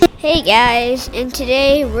Hey guys, and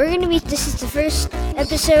today this is the first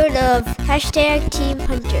episode of #Team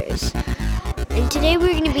Hunters. And today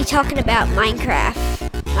we're going to be talking about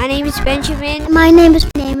Minecraft. My name is Benjamin. My name is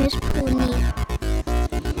Puneet.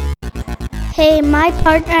 Hey, my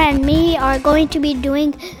partner and me are going to be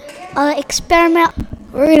doing an experiment.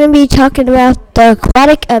 We're going to be talking about the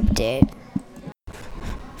aquatic update.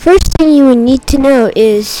 First thing you would need to know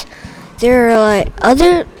is there are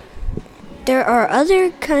other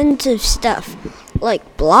kinds of stuff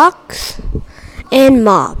like blocks and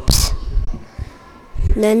mobs.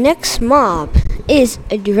 The next mob is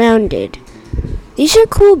a drowned. These are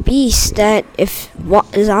cool beasts that if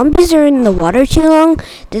zombies are in the water too long,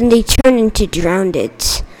 then they turn into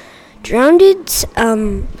drowneds. Drowneds,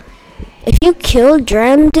 if you kill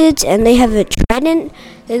drowneds and they have a trident,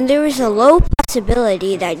 then there is a low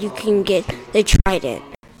possibility that you can get the trident.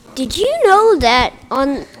 Did you know that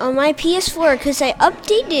on my PS4, because I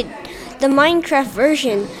updated the Minecraft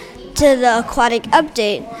version to the aquatic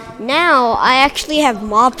update, now I actually have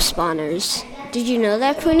mob spawners. Did you know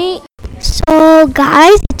that, Puneet? So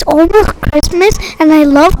guys, it's almost Christmas and I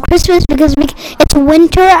love Christmas because it's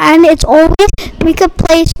winter and it's always we could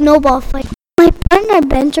play snowball fight. My partner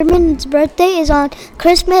Benjamin's birthday is on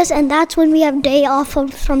Christmas and that's when we have day off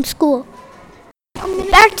from school.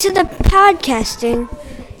 Back to the podcasting.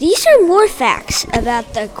 These are more facts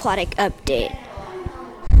about the aquatic update.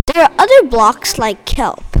 There are other blocks like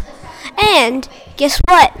kelp. And guess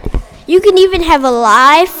what? You can even have a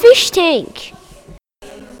live fish tank.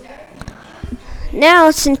 Now,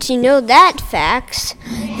 since you know that facts,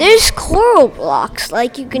 there's coral blocks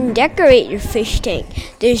like you can decorate your fish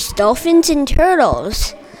tank. There's dolphins and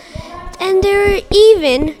turtles. And there are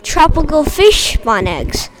even tropical fish spawn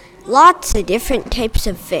eggs. Lots of different types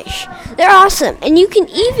of fish. They're awesome. And you can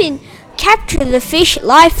even capture the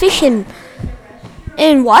live fish in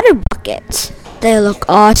water buckets. They look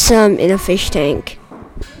awesome in a fish tank.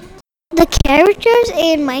 The characters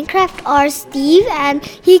in Minecraft are Steve and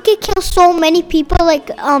he can kill so many people like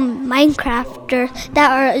Minecrafters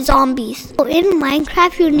that are zombies. So in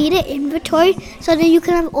Minecraft you need an inventory so that you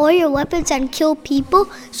can have all your weapons and kill people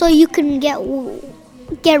so you can get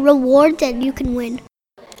rewards and you can win.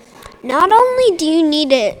 Not only do you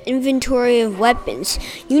need an inventory of weapons,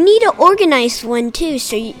 you need an organized one too,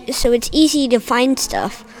 so it's easy to find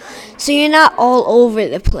stuff. So you're not all over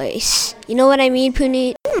the place. You know what I mean,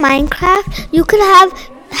 Puneet? In Minecraft, you can have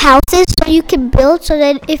houses so you can build so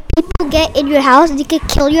that if people get in your house, they can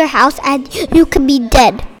kill your house and you can be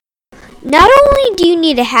dead. Not only do you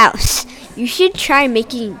need a house, you should try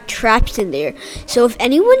making traps in there. So if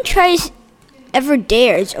anyone ever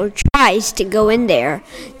dares or tries to go in there,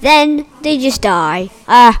 then they just die.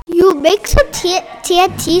 You make some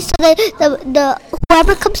TNT so that the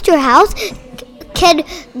whoever comes to your house can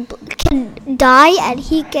die and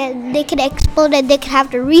they can explode and they can have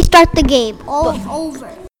to restart the game all over.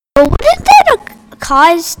 But wouldn't that a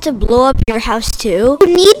cause to blow up your house too? You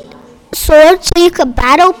need swords so you can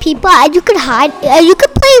battle people and you can hide. You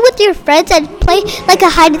can play with your friends and play like a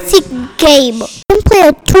hide and seek game. You can play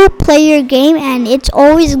a 2-player game and it's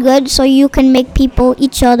always good so you can make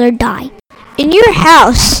each other die. In your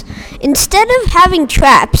house, instead of having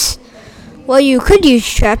traps, well, you could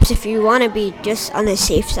use traps if you want to be just on the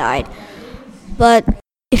safe side. But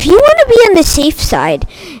if you want to be on the safe side,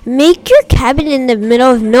 make your cabin in the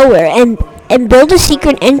middle of nowhere and build a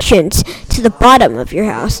secret entrance to the bottom of your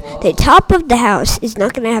house. The top of the house is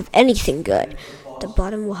not going to have anything good. The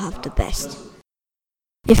bottom will have the best.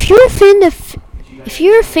 If you're a fan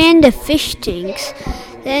of fish tanks,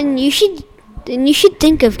 then you should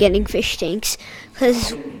think of getting fish tanks,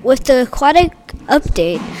 because with the aquatic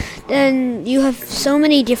update, then you have so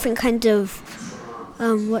many different kinds of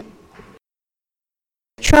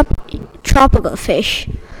tropical fish.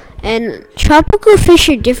 And tropical fish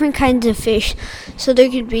are different kinds of fish, so there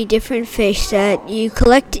could be different fish that you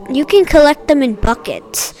can collect them in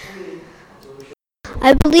buckets.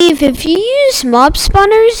 I believe if you use mob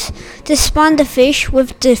spawners to spawn the fish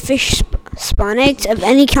with the fish spawn eggs of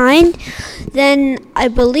any kind, then I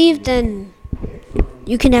believe then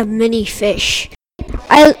you can have many fish.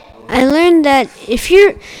 I learned that if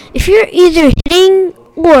you're either hitting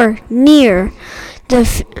or near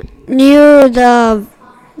the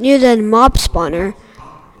mob spawner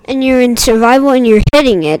and you're in survival and you're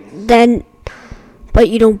hitting it, but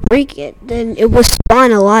you don't break it, then it will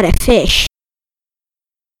spawn a lot of fish.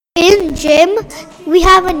 In gym, we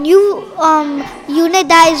have a new unit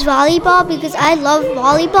that is volleyball because I love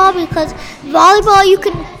volleyball because volleyball you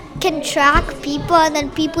can track people and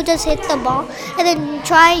then people just hit the ball and then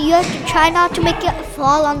you have to try not to make it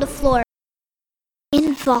fall on the floor.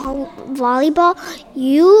 In volleyball,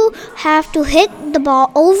 you have to hit the ball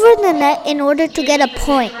over the net in order to get a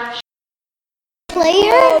point.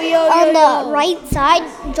 Player on the right side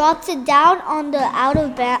drops it down on the out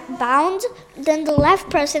of bounds, then the left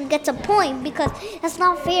person gets a point, because that's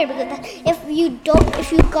not fair, because if you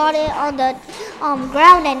got it on the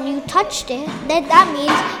ground and you touched it, then that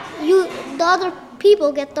means the other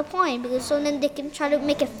people get the point, because so then they can try to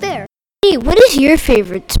make it fair. Hey, what is your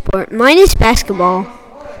favorite sport? Mine is basketball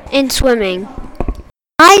and swimming.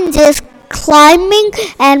 Mine is climbing,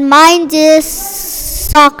 and mine is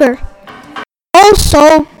soccer.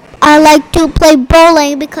 Also, I like to play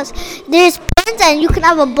bowling, because there's pins and you can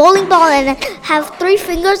have a bowling ball and then have 3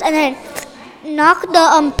 fingers and then knock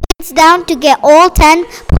the pins down to get all 10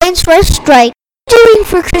 points for a strike. What are you doing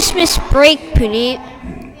for Christmas break, Puneet?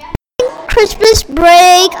 Christmas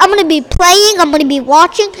break, I'm going to be playing, I'm going to be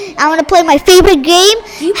watching, I'm going to play my favorite game.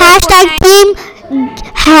 Hashtag game.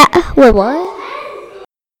 Wait, what?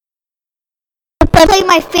 I play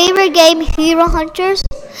my favorite game, Hero Hunters,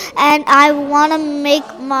 and I want to make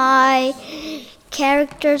my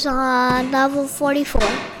characters on level 44.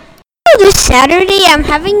 This Saturday, I'm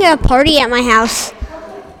having a party at my house,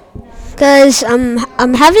 because I'm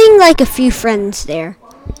having like a few friends there.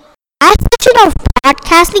 My session of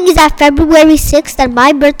podcasting is at February 6th, and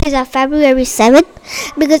my birthday is at February 7th,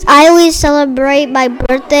 because I always celebrate my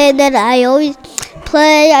birthday, and then I always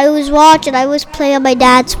play, I always watch, and I always play on my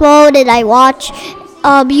dad's phone, and I watch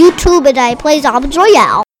YouTube, and I play Zombies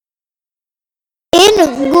Royale. In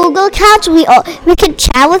Google accounts, we can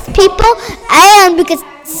chat with people, and we can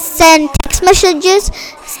send text messages.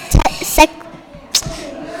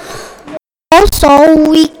 Also,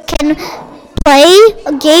 we can play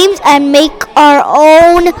games and make our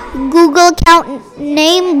own Google account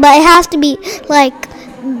name, but it has to be like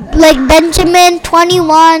Benjamin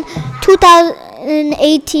 21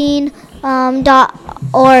 2018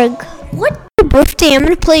 .org. What? For birthday, I'm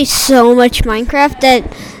gonna play so much Minecraft that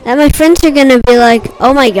my friends are gonna be like,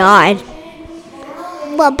 "Oh my god!"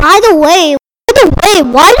 But by the way,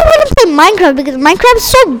 why do you want to play Minecraft? Because Minecraft is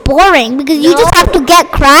so boring. Because you just have to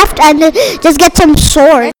get craft and just get some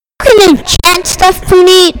swords. You can enchant stuff,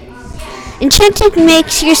 Puneet. Enchanting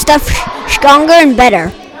makes your stuff stronger and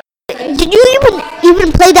better. Did you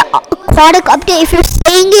even play the aquatic update if you're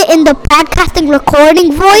saying it in the podcasting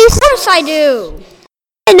recording voice? Of course I do.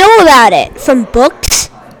 I know about it from books.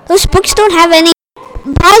 Those books don't have any.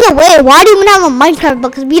 By the way, why do you even have a Minecraft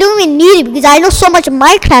book? Because we don't even need it, because I know so much of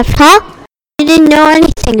Minecraft, huh? I didn't know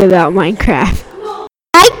anything about Minecraft.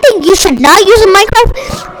 I think you should not use a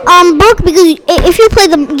Minecraft book, because if you play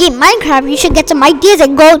the game Minecraft, you should get some ideas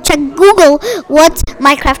and go check Google what's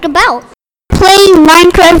Minecraft about. Playing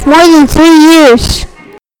Minecraft more than 3 years.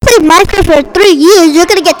 Play Minecraft for 3 years, you're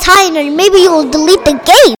gonna get tired and maybe you'll delete the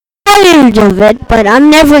game. I'm tired of it, but I'm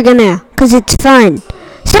never gonna, because it's fun.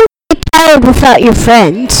 Some get tired without your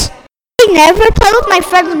friends. I never play with my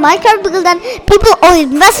friends in Minecraft, because then people always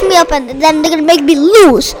mess me up and then they're gonna make me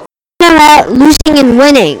lose. It's not about losing and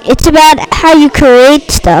winning. It's about how you create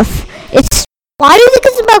stuff. Why do you think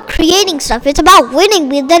it's about creating stuff? It's about winning,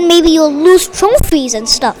 but then maybe you'll lose trophies and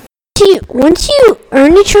stuff. Once you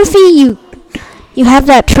earn a trophy, you have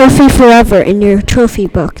that trophy forever in your trophy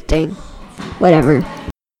book thing. Whatever.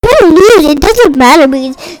 You lose, it doesn't matter,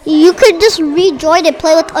 because you could just rejoin and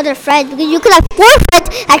play with other friends, because you could have 4 friends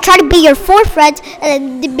and try to be your 4 friends,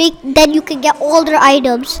 and then you can get all their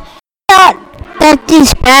items. That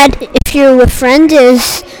is bad if you're with friends.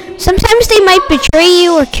 Is sometimes they might betray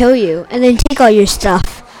you or kill you and then take all your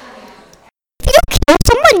stuff. If you kill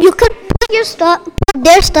someone, you could put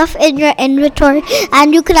their stuff in your inventory,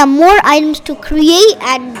 and you could have more items to create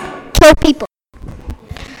and kill people.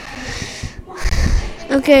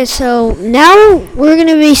 Okay, so now we're going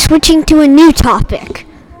to be switching to a new topic.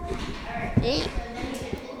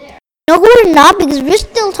 No, we're not, because we're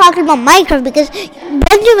still talking about Minecraft, because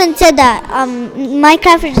Benjamin said that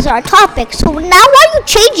Minecraft is our topic. So now why are you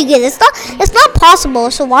changing it? It's not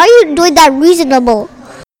possible. So why are you doing that reasonable?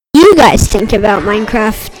 What do you guys think about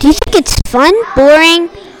Minecraft? Do you think it's fun, boring,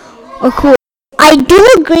 or cool? I do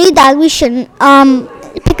agree that we should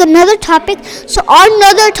pick another topic. So our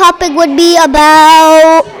another topic would be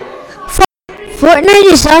about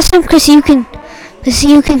Fortnite is awesome because you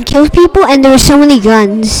can kill people and there are so many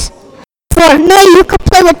guns. Fortnite, you can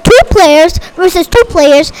play with 2 players versus 2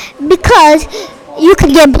 players, because you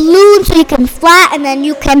can get balloons so you can fly, and then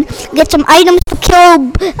you can get some items to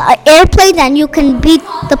kill airplanes, and you can beat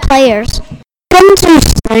the players. Guns are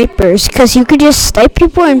snipers because you could just snipe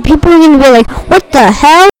people and people are going to be like, what the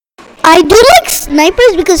hell? I do like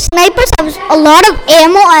snipers because snipers have a lot of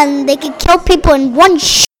ammo and they can kill people in one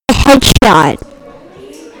Headshot.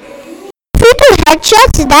 If you do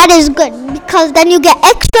headshots, that is good because then you get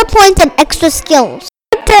extra points and extra skills.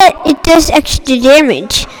 That it does extra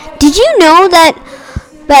damage. Did you know that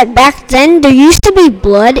back then there used to be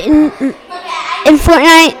blood in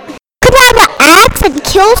Fortnite? You could have an axe and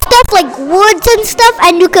kill stuff like woods and stuff,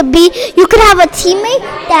 and you could have a teammate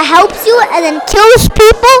that helps you and then kills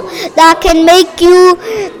people that can make your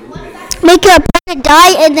opponent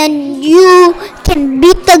die, and then you can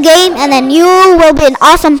beat the game, and then you will be an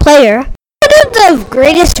awesome player. One of the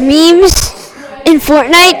greatest memes in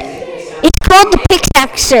Fortnite, it's called the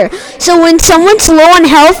pickaxer. So when someone's low on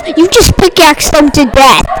health, you just pickaxe them to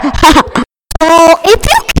death. So if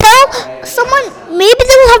you kill someone, maybe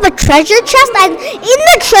they will have a treasure chest, and in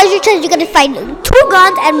the treasure chest you're gonna find 2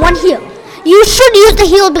 guns and 1 heal. You should use the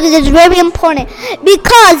heal because it's very important.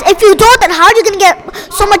 Because if you don't, then how are you gonna get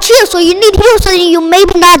so much heal? So you need heal so that you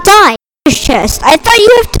maybe not die. Chest. I thought you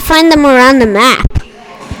have to find them around the map.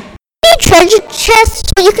 Treasure chests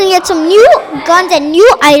so you can get some new guns and new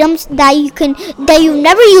items that you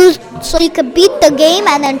never used, so you can beat the game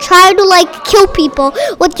and then try to like kill people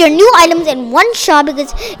with your new items in one shot,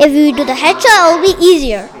 because if you do the headshot it will be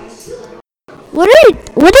easier. What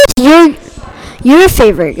is your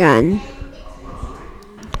favorite gun?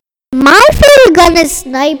 My favorite gun is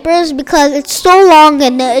snipers because it's so long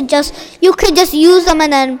and you can just use them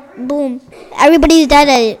and then boom, everybody's dead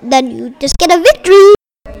and then you just get a victory.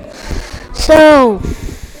 So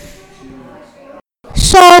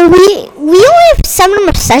we only have 7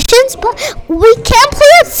 more sessions, but we can't play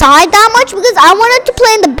outside that much because I wanted to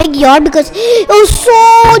play in the big yard because it was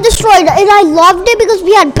so destroyed, and I loved it because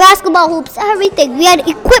we had basketball hoops, everything, we had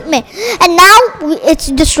equipment, and now it's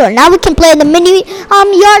destroyed. Now we can play in the mini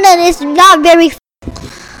yard, and it's not very.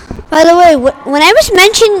 By the way, when I was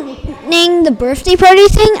mentioning the birthday party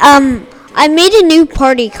thing, I made a new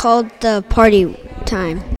party called the Party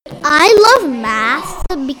Time. I love math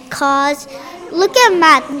because look at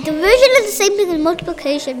math. Division is the same thing as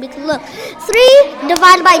multiplication because look, 3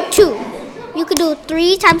 divided by 2. You could do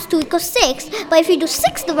 3 times 2 equals 6, but if you do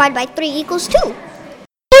 6 divided by 3 equals 2.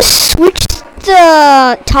 Just switch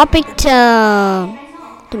the topic to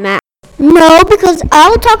math. No, because I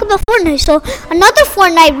will talk about Fortnite. So another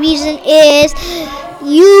Fortnite reason is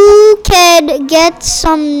you can get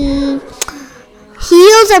some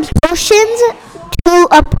heals and potions to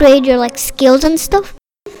upgrade your like skills and stuff.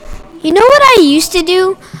 You know what I used to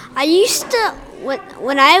do? I used to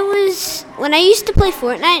when I used to play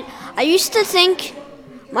Fortnite, I used to think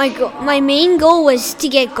my main goal was to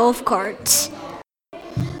get golf carts.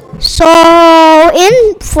 So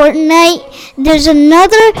in Fortnite, there's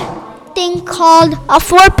another thing called a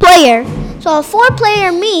 4-player. So a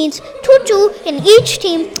 4-player means 2 in each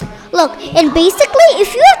team. Look, and basically,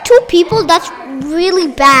 if you have 2 people, that's really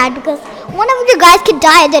bad because one of your guys can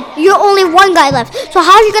die and then you're only 1 guy left. So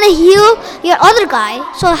how are you going to heal your other guy?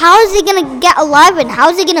 So how is he going to get alive and how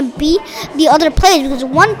is he going to beat the other players? Because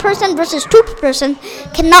 1 person versus 2 person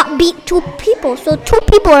cannot beat 2 people. So 2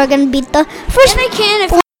 people are going to beat the first. And I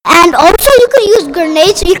can and also you can use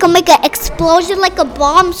grenades so you can make an explosion like a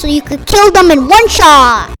bomb so you can kill them in 1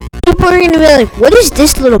 shot. People are going to be like, what is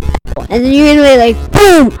this little pebble? And then you're going to be like,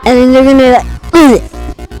 boom! And then they're going to be like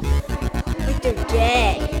they're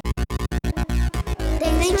dead.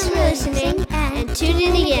 Thanks for listening and tune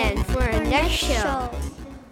in again for our next show.